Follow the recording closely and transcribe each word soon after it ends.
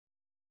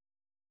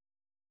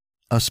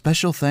A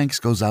special thanks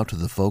goes out to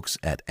the folks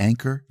at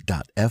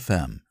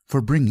Anchor.fm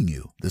for bringing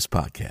you this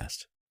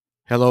podcast.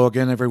 Hello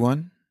again,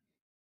 everyone.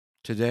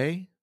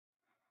 Today,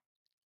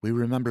 we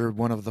remember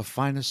one of the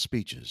finest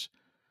speeches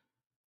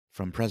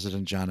from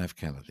President John F.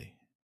 Kennedy.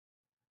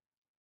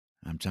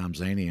 I'm Tom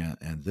Zania,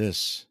 and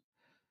this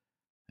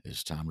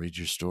is Tom Reads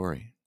Your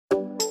Story.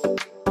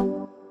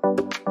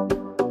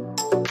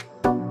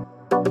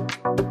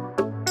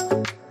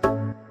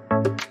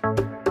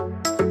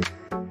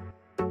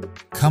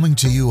 Coming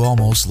to you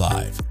almost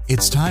live,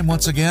 it's time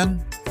once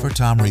again for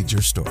Tom Reads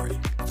Your Story,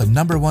 the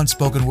 #1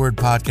 spoken word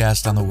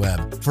podcast on the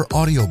web for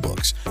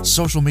audiobooks,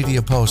 social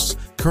media posts,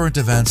 current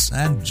events,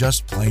 and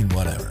just plain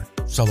whatever.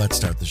 So let's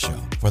start the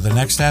show. For the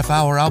next half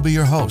hour, I'll be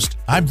your host.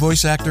 I'm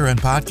voice actor and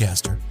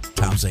podcaster,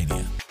 Tom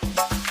Zania.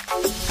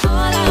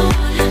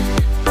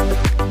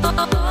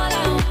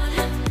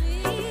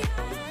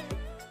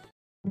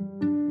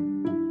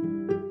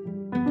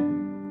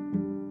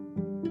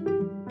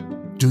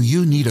 Do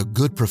you need a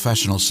good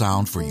professional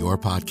sound for your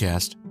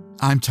podcast?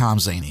 I'm Tom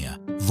Zania,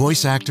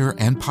 voice actor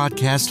and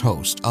podcast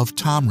host of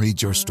Tom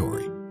Reads Your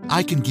Story.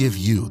 I can give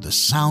you the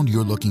sound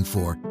you're looking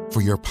for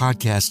your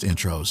podcast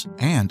intros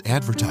and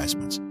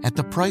advertisements at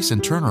the price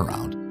and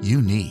turnaround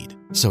you need.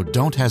 So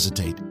don't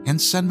hesitate and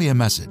send me a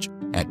message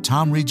at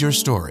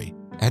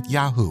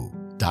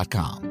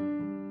tomreadsyourstory@yahoo.com.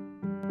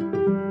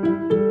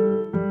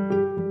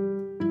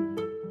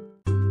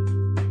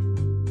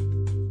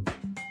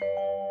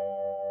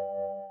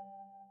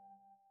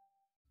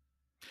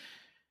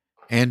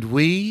 And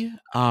we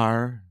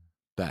are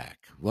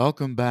back.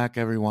 Welcome back,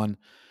 everyone,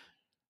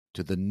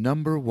 to the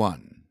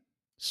 #1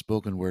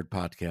 spoken word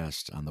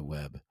podcast on the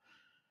web.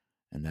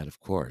 And that,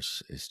 of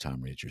course, is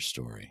Tom Reads Your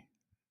Story.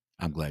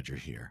 I'm glad you're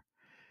here.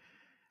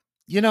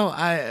 You know,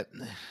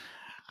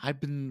 I've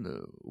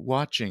been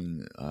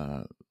watching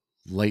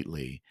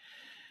lately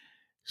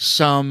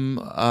some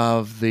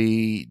of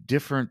the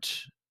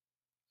different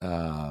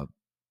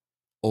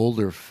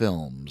older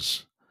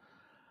films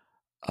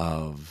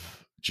of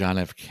John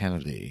F.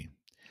 Kennedy.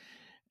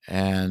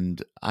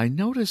 And I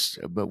noticed,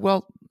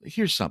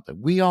 here's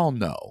something. We all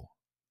know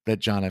that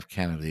John F.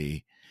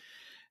 Kennedy,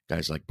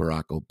 guys like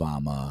Barack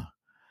Obama,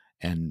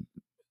 and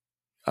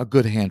a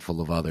good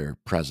handful of other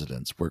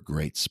presidents were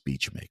great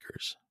speech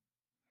makers.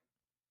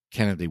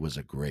 Kennedy was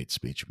a great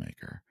speech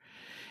maker.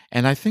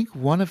 And I think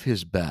one of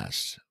his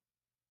best,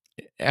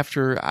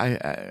 after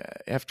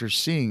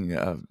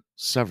seeing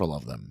several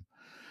of them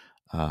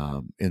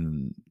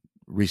in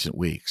recent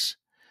weeks,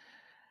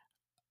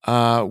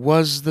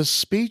 was the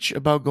speech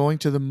about going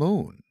to the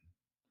moon.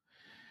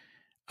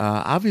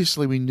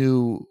 Obviously, we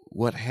knew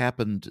what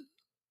happened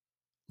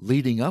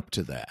leading up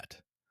to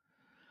that.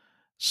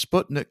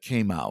 Sputnik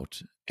came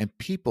out, and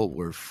people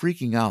were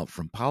freaking out,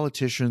 from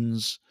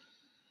politicians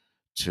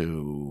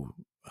to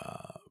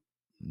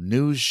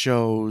news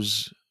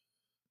shows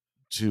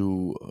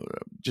to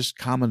just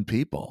common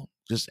people,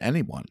 just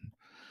anyone,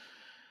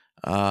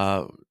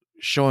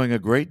 showing a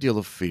great deal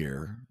of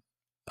fear.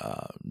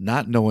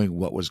 Not knowing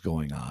what was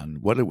going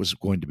on, what it was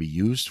going to be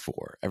used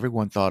for.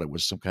 Everyone thought it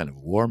was some kind of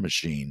war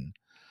machine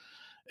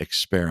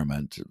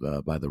experiment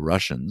by the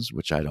Russians,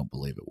 which I don't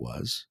believe it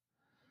was.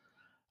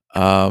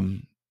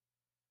 And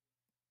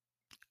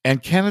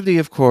Kennedy,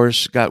 of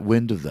course, got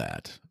wind of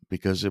that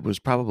because it was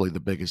probably the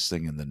biggest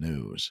thing in the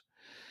news.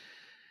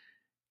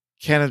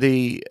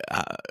 Kennedy,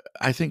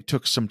 I think,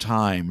 took some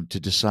time to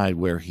decide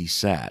where he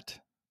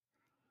sat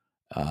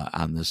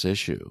on this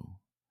issue.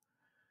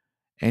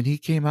 And he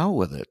came out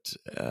with it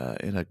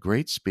in a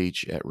great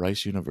speech at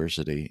Rice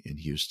University in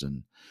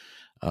Houston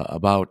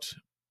about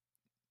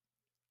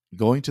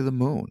going to the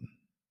moon.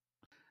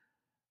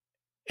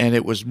 And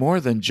it was more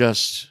than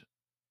just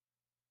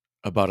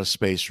about a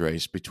space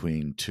race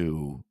between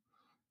two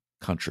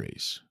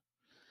countries.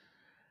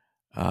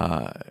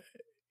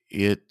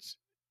 It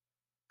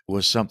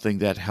was something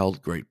that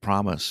held great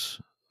promise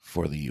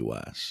for the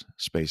U.S.,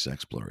 space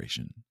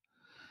exploration.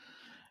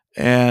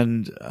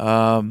 And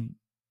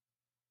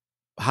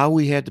how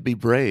we had to be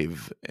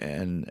brave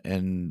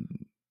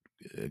and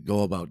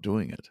go about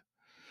doing it.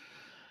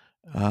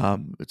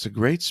 It's a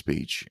great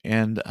speech,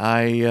 and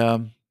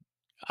I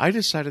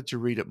decided to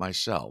read it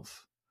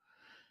myself,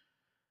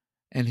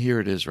 and here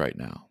it is right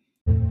now.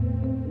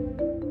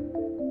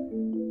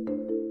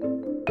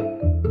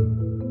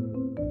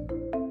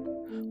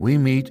 We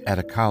meet at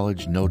a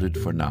college noted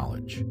for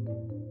knowledge,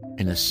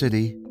 in a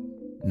city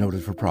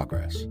noted for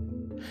progress,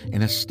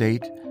 in a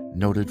state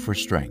noted for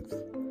strength.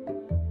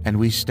 And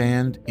we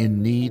stand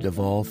in need of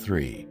all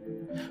three,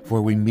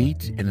 for we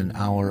meet in an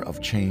hour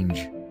of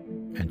change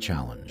and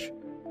challenge,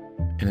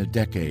 in a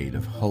decade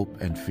of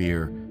hope and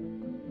fear,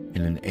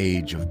 in an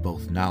age of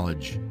both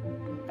knowledge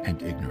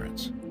and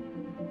ignorance.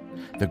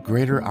 The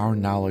greater our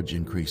knowledge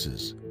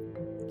increases,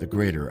 the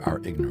greater our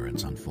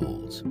ignorance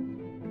unfolds.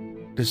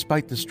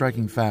 Despite the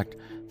striking fact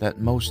that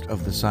most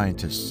of the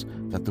scientists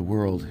that the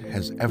world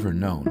has ever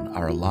known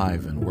are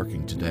alive and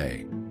working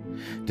today,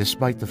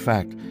 despite the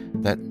fact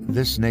that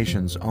this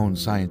nation's own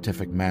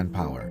scientific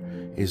manpower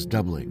is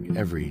doubling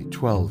every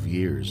 12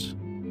 years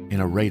in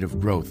a rate of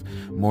growth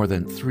more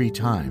than 3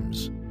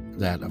 times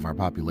that of our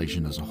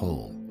population as a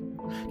whole.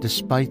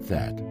 Despite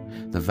that,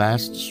 the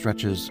vast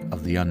stretches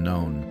of the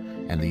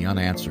unknown and the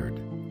unanswered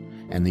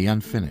and the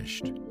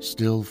unfinished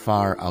still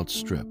far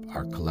outstrip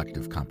our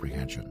collective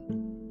comprehension.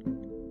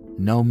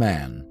 No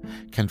man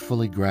can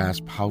fully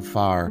grasp how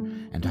far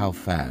and how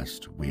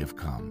fast we have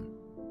come.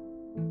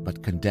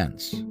 But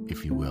condense,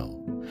 if you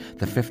will,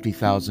 the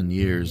 50,000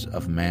 years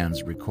of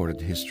man's recorded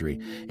history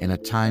in a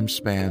time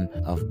span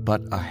of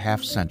but a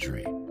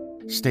half-century.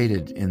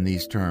 Stated in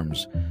these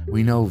terms,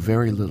 we know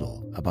very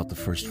little about the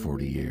first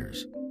 40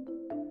 years.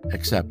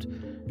 Except,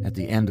 at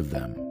the end of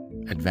them,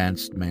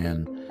 advanced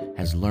man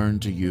has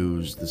learned to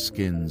use the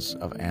skins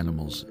of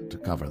animals to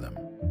cover them.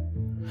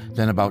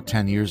 Then about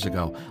 10 years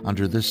ago,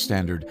 under this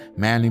standard,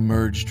 man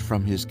emerged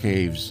from his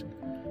caves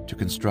to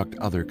construct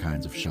other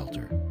kinds of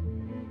shelter.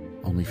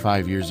 Only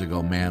 5 years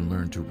ago, man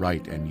learned to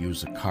write and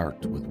use a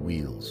cart with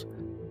wheels.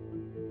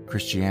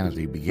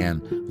 Christianity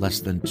began less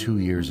than 2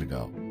 years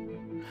ago.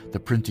 The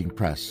printing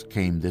press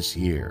came this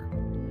year,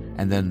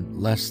 and then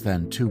less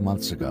than 2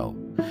 months ago,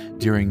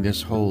 during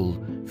this whole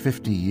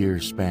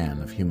 50-year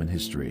span of human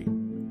history,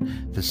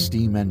 the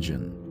steam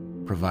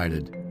engine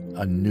provided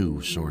a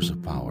new source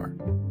of power.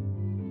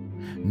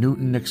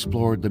 Newton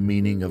explored the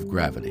meaning of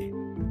gravity.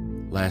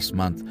 Last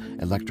month,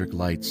 electric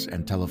lights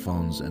and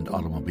telephones and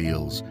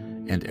automobiles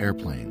and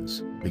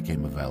airplanes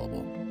became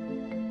available.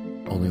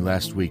 Only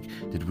last week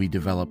did we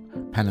develop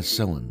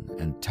penicillin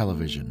and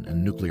television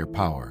and nuclear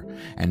power,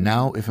 and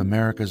now if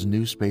America's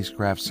new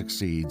spacecraft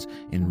succeeds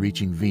in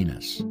reaching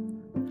Venus,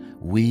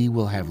 we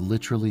will have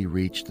literally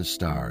reached the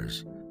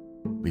stars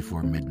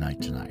before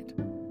midnight tonight.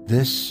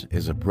 This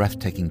is a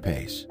breathtaking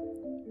pace,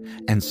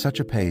 and such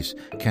a pace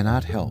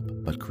cannot help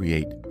but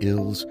create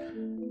ills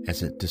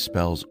as it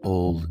dispels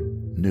old,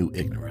 new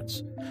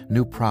ignorance,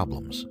 new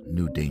problems,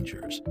 new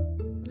dangers.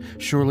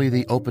 Surely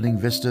the opening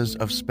vistas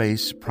of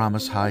space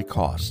promise high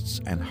costs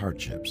and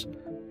hardships,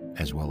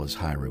 as well as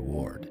high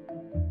reward.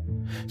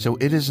 So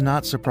it is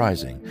not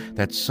surprising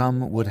that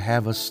some would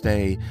have us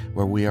stay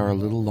where we are a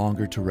little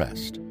longer to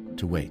rest,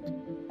 to wait.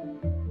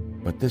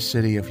 But this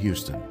city of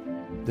Houston,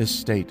 this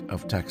state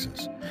of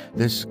Texas,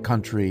 this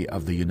country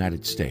of the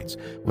United States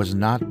was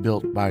not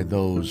built by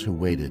those who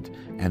waited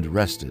and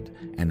rested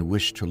and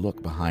wished to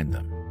look behind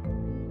them.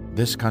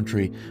 This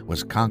country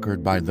was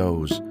conquered by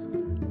those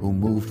who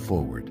moved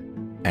forward,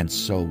 and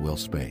so will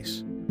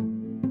space.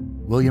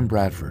 William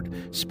Bradford,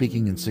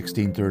 speaking in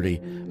 1630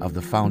 of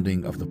the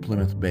founding of the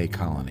Plymouth Bay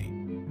Colony,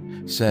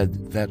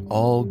 said that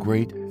all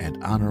great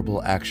and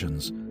honorable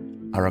actions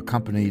are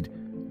accompanied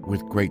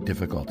with great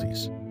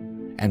difficulties,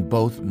 and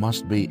both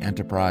must be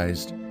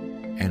enterprised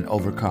and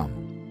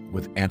overcome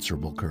with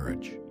answerable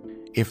courage.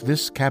 If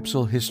this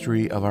capsule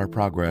history of our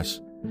progress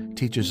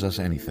teaches us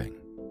anything,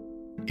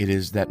 it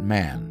is that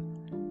man,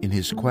 in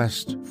his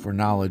quest for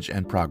knowledge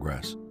and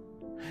progress,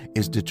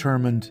 is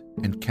determined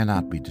and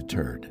cannot be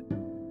deterred.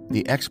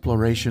 The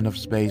exploration of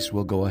space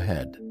will go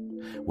ahead,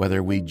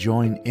 whether we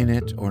join in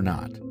it or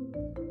not,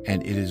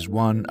 and it is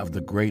one of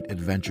the great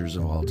adventures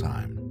of all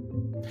time.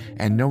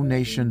 And no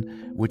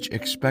nation which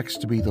expects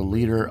to be the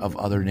leader of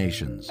other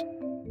nations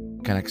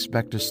can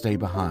expect to stay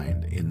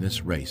behind in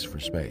this race for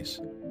space.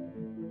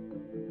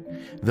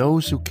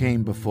 Those who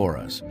came before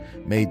us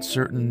made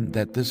certain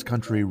that this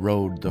country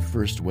rode the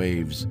first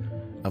waves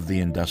of the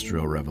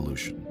Industrial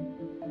Revolution,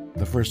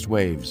 the first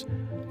waves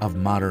of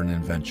modern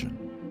invention,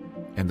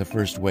 and the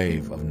first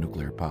wave of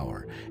nuclear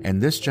power.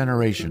 And this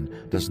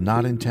generation does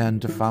not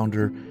intend to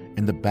founder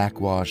in the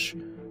backwash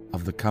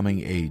of the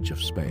coming age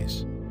of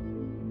space.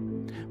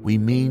 We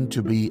mean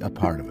to be a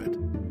part of it.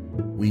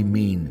 We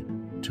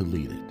mean to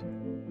lead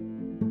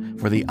it.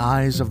 For the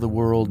eyes of the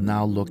world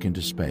now look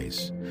into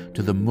space,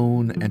 to the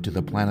moon and to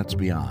the planets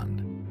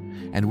beyond,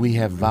 and we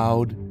have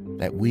vowed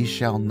that we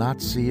shall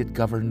not see it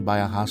governed by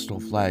a hostile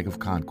flag of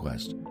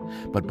conquest,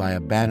 but by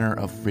a banner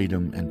of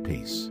freedom and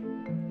peace.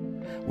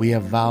 We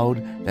have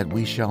vowed that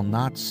we shall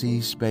not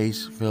see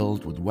space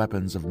filled with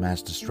weapons of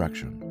mass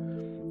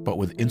destruction, but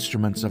with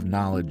instruments of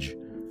knowledge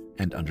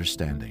and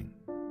understanding.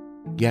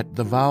 Yet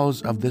the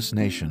vows of this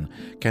nation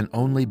can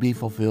only be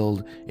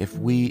fulfilled if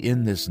we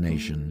in this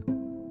nation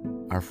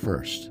are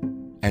first,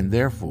 and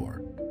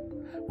therefore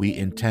we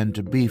intend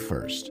to be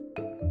first.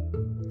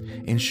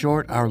 In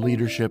short, our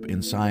leadership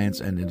in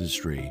science and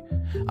industry,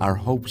 our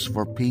hopes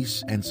for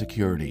peace and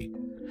security,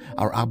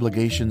 our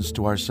obligations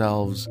to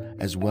ourselves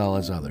as well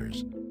as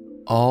others,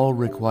 all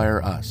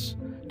require us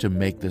to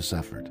make this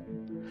effort,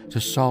 to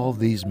solve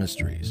these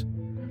mysteries,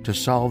 to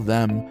solve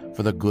them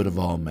for the good of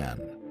all men,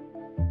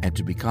 and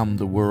to become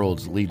the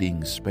world's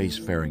leading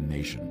spacefaring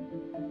nation.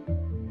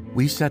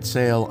 We set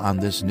sail on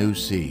this new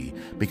sea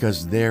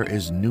because there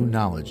is new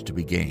knowledge to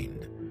be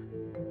gained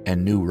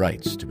and new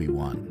rights to be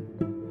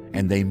won,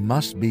 and they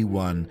must be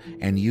won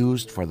and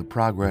used for the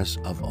progress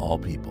of all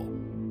people.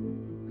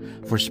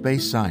 For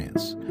space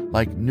science,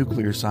 like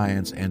nuclear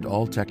science and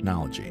all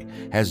technology,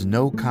 has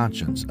no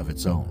conscience of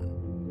its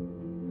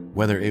own.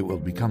 Whether it will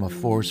become a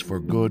force for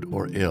good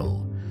or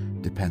ill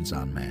depends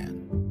on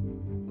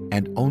man.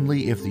 And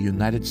only if the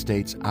United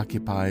States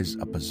occupies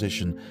a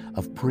position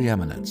of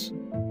preeminence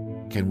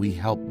can we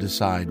help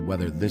decide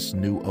whether this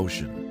new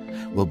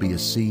ocean will be a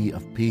sea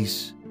of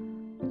peace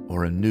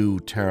or a new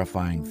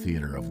terrifying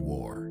theater of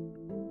war.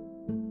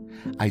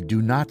 I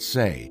do not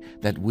say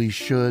that we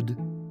should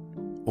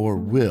or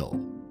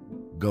will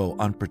go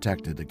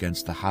unprotected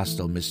against the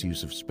hostile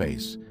misuse of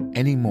space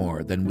any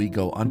more than we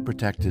go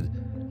unprotected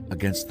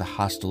against the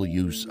hostile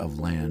use of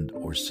land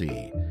or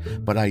sea.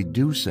 But I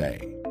do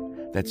say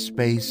that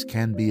space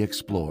can be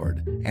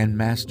explored and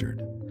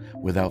mastered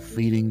without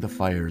feeding the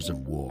fires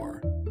of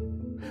war,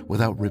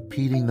 without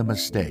repeating the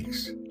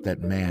mistakes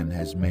that man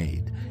has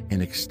made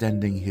in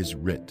extending his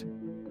writ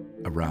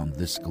around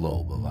this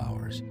globe of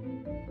ours.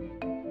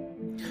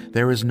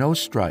 There is no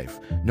strife,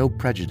 no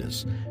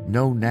prejudice,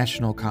 no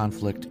national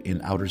conflict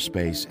in outer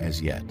space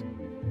as yet.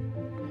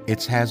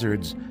 Its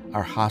hazards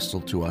are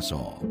hostile to us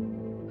all.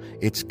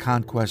 Its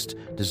conquest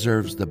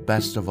deserves the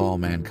best of all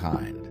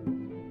mankind,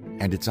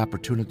 and its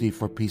opportunity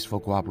for peaceful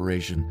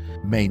cooperation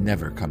may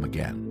never come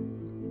again.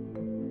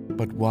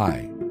 But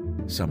why,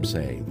 some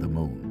say, the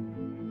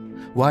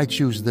moon? Why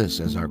choose this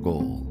as our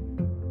goal?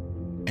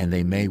 And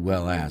they may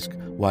well ask,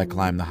 why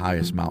climb the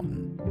highest mountain?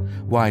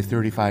 Why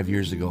 35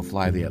 years ago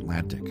fly the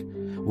Atlantic?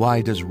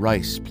 Why does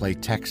Rice play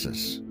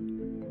Texas?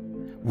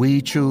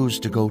 We choose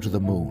to go to the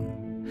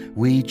moon.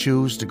 We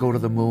choose to go to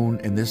the moon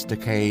in this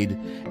decade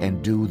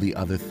and do the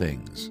other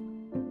things.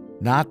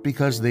 Not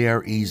because they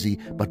are easy,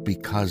 but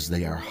because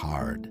they are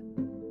hard.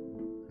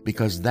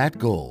 Because that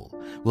goal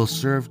will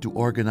serve to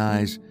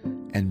organize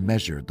and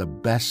measure the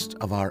best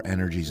of our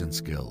energies and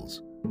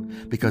skills.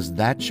 Because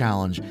that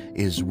challenge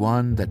is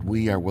one that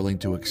we are willing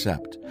to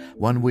accept,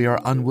 one we are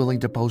unwilling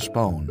to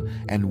postpone,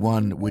 and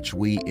one which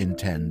we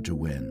intend to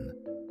win.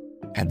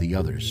 And the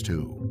others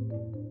too.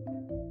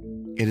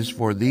 It is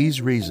for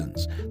these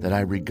reasons that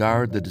I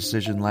regard the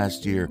decision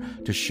last year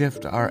to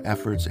shift our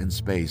efforts in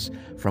space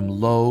from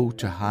low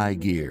to high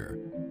gear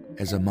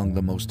as among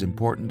the most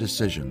important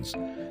decisions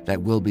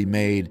that will be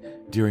made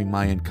during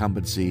my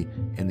incumbency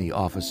in the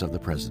office of the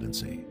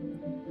presidency.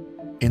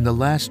 In the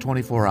last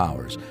 24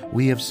 hours,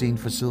 we have seen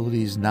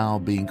facilities now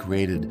being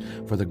created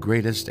for the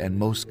greatest and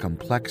most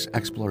complex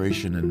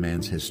exploration in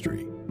man's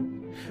history.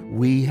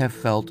 We have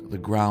felt the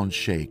ground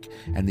shake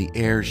and the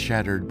air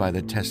shattered by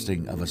the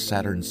testing of a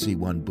Saturn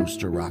C-1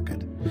 booster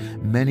rocket,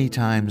 many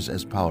times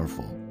as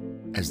powerful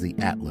as the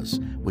Atlas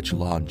which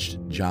launched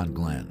John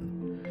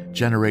Glenn,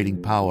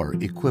 generating power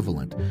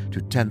equivalent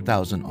to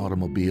 10,000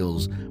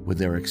 automobiles with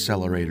their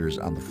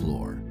accelerators on the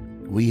floor.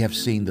 We have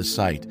seen the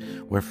site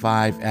where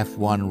 5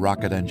 F-1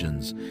 rocket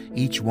engines,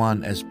 each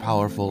one as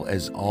powerful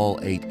as all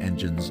 8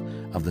 engines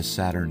of the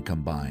Saturn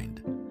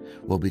combined,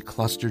 will be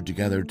clustered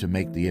together to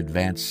make the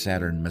advanced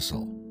Saturn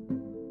missile,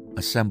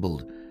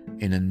 assembled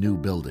in a new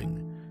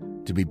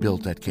building to be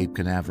built at Cape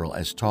Canaveral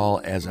as tall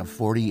as a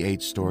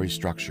 48-story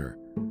structure,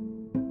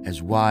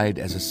 as wide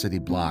as a city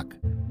block,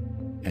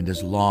 and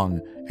as long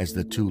as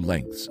the 2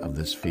 lengths of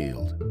this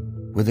field.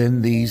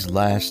 Within these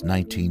last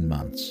 19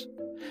 months,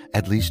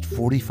 at least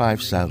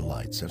 45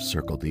 satellites have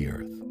circled the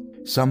Earth.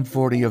 Some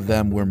 40 of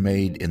them were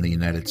made in the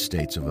United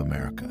States of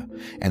America,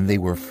 and they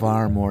were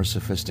far more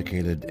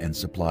sophisticated and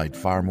supplied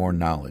far more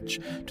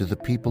knowledge to the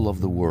people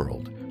of the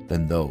world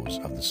than those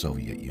of the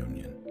Soviet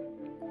Union.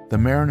 The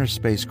Mariner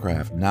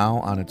spacecraft, now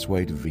on its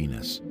way to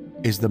Venus,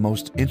 is the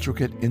most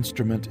intricate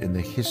instrument in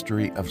the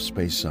history of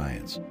space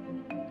science.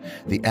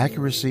 The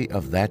accuracy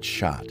of that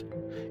shot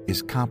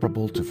is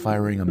comparable to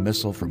firing a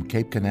missile from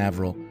Cape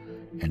Canaveral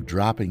and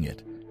dropping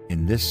it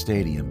in this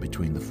stadium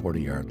between the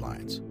 40-yard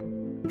lines.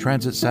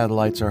 Transit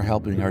satellites are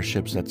helping our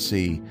ships at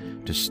sea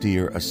to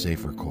steer a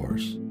safer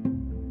course.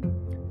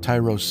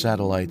 Tyros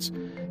satellites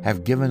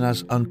have given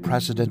us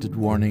unprecedented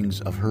warnings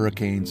of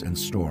hurricanes and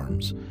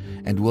storms,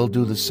 and will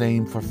do the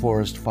same for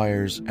forest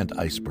fires and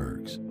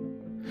icebergs.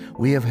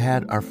 We have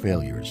had our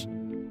failures,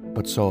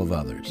 but so have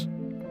others,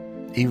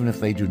 even if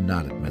they do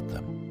not admit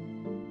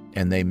them,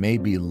 and they may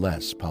be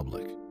less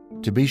public.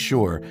 To be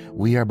sure,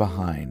 we are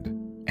behind,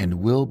 and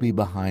will be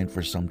behind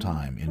for some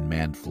time in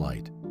manned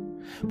flight.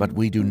 But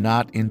we do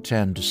not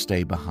intend to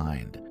stay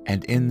behind,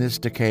 and in this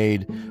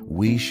decade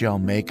we shall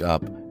make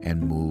up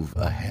and move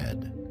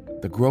ahead.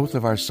 The growth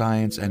of our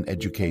science and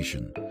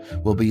education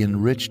will be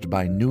enriched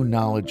by new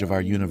knowledge of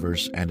our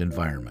universe and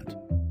environment,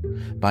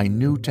 by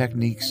new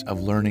techniques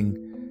of learning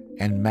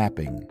and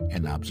mapping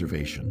and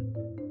observation,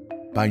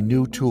 by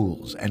new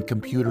tools and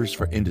computers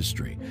for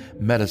industry,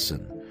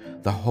 medicine,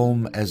 the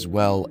home as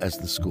well as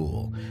the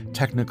school.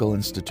 Technical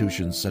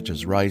institutions such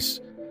as Rice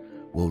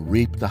will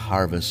reap the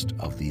harvest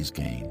of these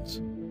gains.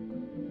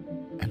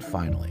 And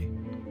finally,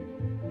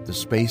 the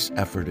space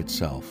effort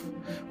itself,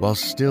 while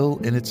still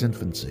in its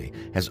infancy,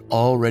 has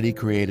already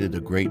created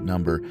a great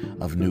number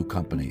of new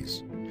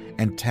companies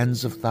and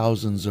tens of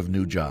thousands of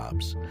new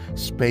jobs.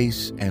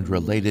 Space and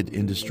related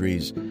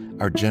industries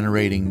are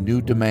generating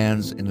new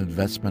demands in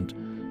investment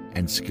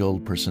and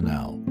skilled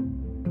personnel.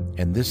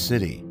 And this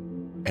city,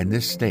 and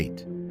this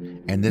state,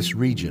 and this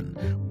region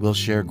will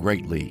share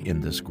greatly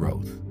in this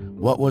growth.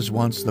 What was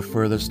once the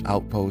furthest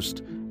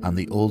outpost on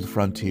the old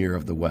frontier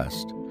of the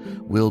West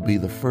will be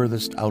the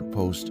furthest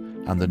outpost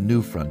on the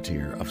new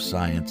frontier of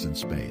science and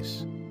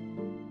space.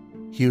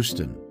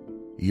 Houston,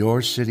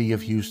 your city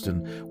of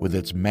Houston, with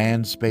its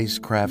manned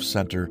spacecraft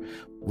center,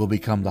 will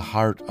become the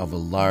heart of a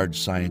large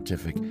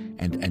scientific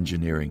and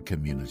engineering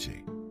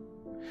community.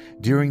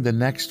 During the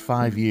next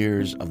 5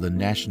 years of the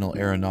National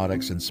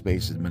Aeronautics and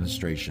Space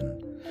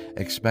Administration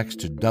expects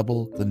to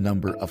double the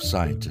number of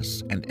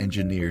scientists and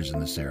engineers in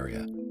this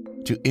area,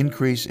 to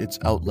increase its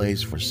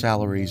outlays for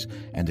salaries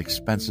and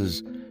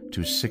expenses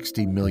to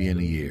 $60 million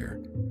a year,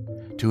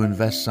 to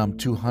invest some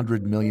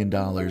 $200 million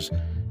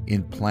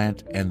in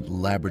plant and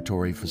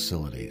laboratory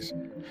facilities,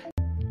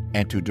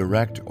 and to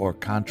direct or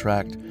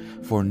contract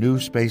for new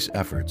space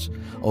efforts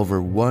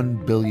over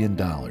 $1 billion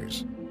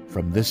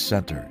from this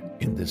center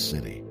in this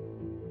city.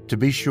 To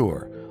be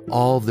sure,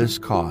 all this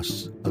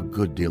costs a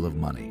good deal of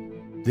money.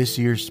 This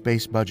year's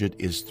space budget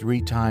is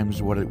 3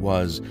 times what it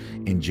was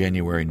in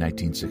January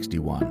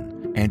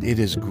 1961, and it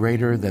is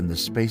greater than the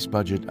space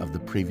budget of the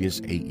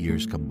previous 8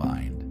 years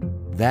combined.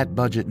 That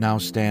budget now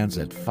stands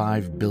at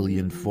 $5.4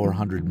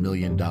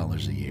 billion a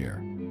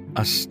year,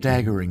 a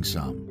staggering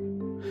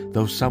sum,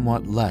 though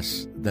somewhat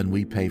less than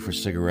we pay for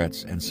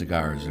cigarettes and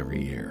cigars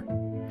every year.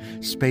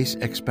 Space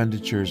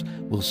expenditures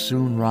will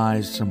soon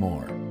rise some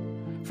more,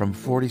 from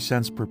 40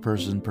 cents per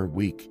person per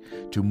week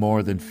to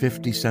more than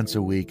 50 cents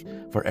a week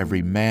for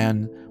every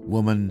man,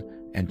 woman,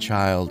 and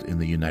child in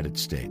the United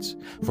States,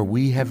 for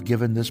we have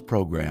given this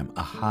program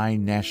a high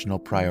national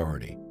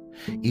priority,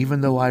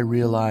 even though I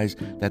realize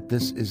that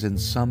this is in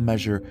some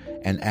measure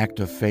an act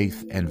of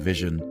faith and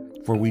vision,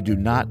 for we do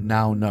not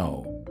now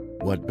know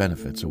what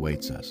benefits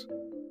awaits us.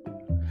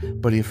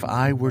 But if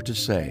I were to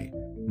say,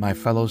 my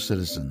fellow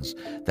citizens,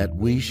 that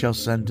we shall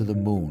send to the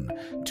moon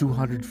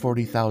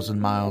 240,000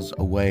 miles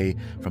away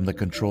from the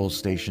control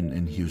station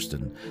in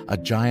Houston, a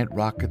giant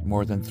rocket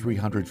more than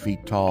 300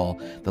 feet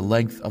tall, the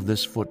length of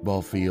this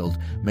football field,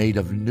 made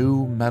of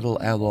new metal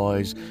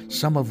alloys,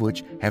 some of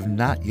which have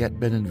not yet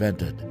been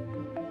invented,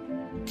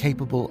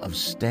 capable of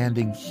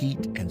standing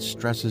heat and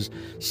stresses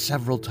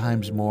several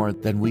times more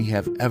than we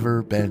have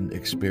ever been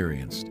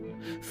experienced,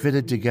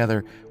 fitted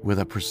together with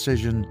a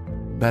precision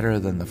better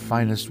than the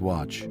finest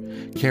watch,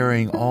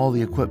 carrying all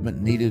the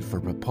equipment needed for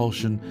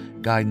propulsion,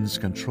 guidance,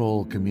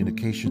 control,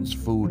 communications,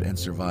 food, and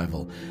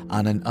survival,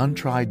 on an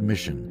untried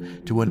mission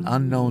to an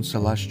unknown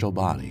celestial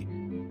body,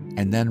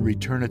 and then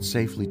return it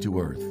safely to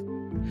Earth,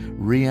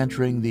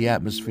 re-entering the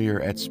atmosphere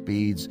at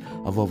speeds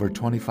of over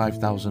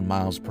 25,000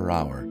 miles per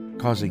hour,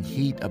 causing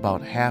heat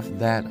about half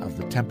that of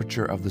the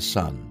temperature of the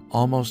sun,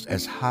 almost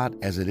as hot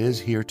as it is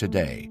here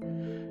today,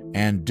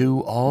 and do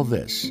all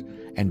this,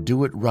 and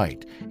do it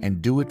right,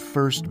 and do it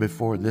first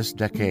before this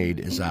decade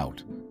is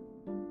out,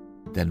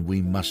 then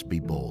we must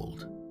be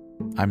bold.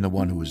 I'm the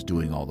one who is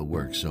doing all the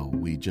work, so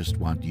we just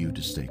want you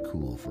to stay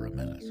cool for a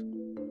minute.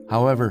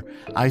 However,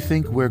 I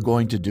think we're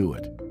going to do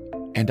it,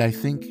 and I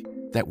think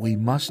that we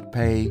must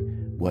pay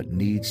what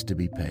needs to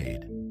be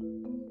paid.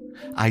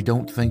 I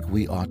don't think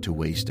we ought to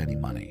waste any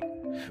money,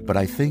 but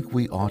I think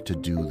we ought to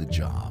do the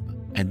job,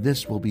 and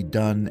this will be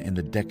done in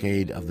the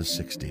decade of the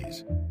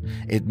 60s.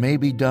 It may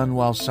be done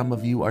while some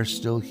of you are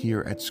still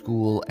here at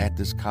school at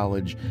this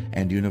college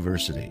and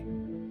university.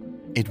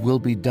 It will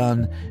be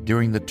done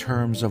during the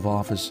terms of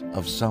office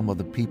of some of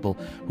the people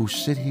who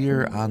sit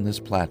here on this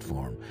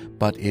platform,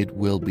 but it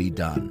will be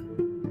done.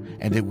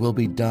 And it will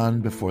be done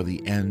before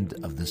the end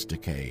of this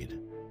decade.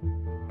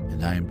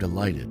 And I am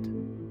delighted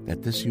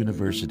that this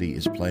university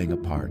is playing a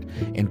part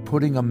in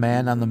putting a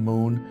man on the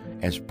moon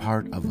as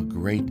part of a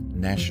great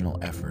national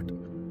effort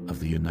of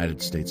the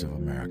United States of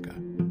America.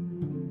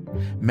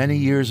 Many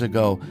years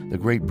ago, the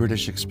great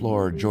British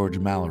explorer George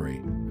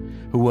Mallory,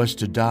 who was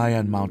to die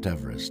on Mount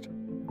Everest,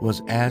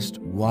 was asked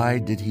why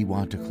did he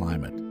want to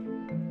climb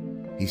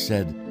it. He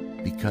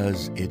said,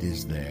 because it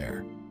is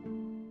there.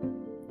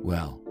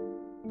 Well,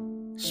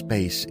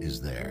 space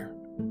is there,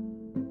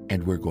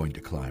 and we're going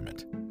to climb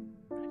it.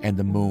 And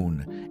the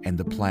moon and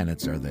the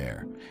planets are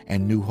there,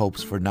 and new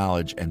hopes for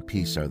knowledge and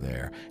peace are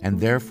there. And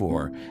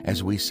therefore,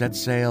 as we set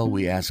sail,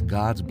 we ask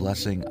God's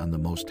blessing on the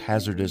most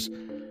hazardous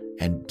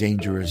and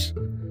dangerous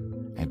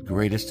and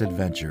greatest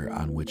adventure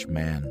on which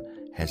man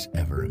has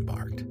ever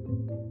embarked.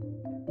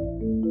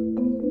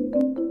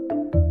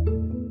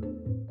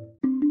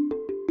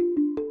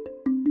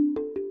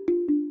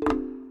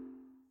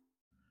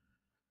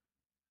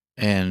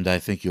 And I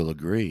think you'll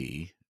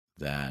agree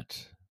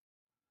that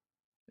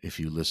if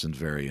you listened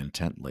very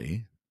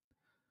intently,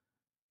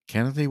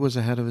 Kennedy was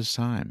ahead of his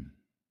time.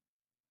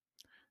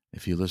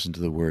 If you listen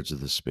to the words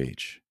of the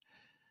speech,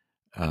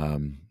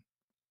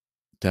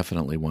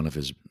 definitely one of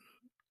his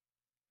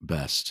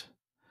best.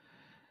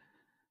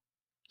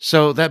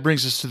 So that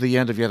brings us to the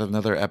end of yet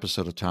another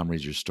episode of Tom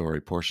Reads Your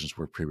Story. Portions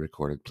were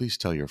pre-recorded. Please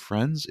tell your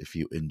friends if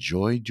you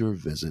enjoyed your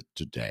visit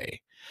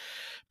today,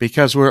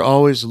 because we're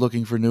always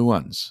looking for new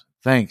ones.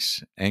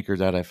 Thanks,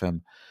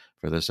 Anchor.fm,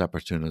 for this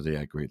opportunity.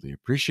 I greatly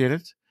appreciate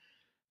it.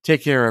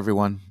 Take care,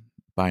 everyone.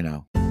 Bye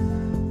now.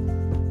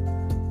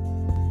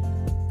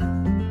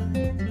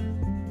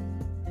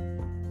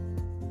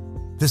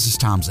 This is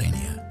Tom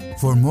Zania.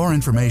 For more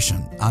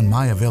information on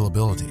my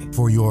availability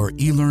for your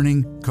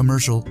e-learning,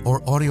 commercial,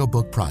 or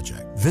audiobook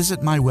project,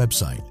 visit my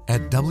website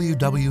at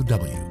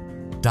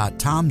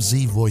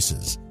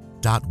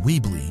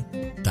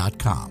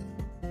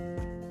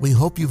www.tomzvoices.weebly.com. We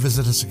hope you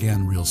visit us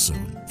again real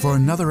soon for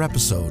another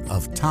episode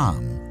of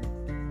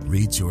Tom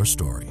Reads Your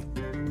Story.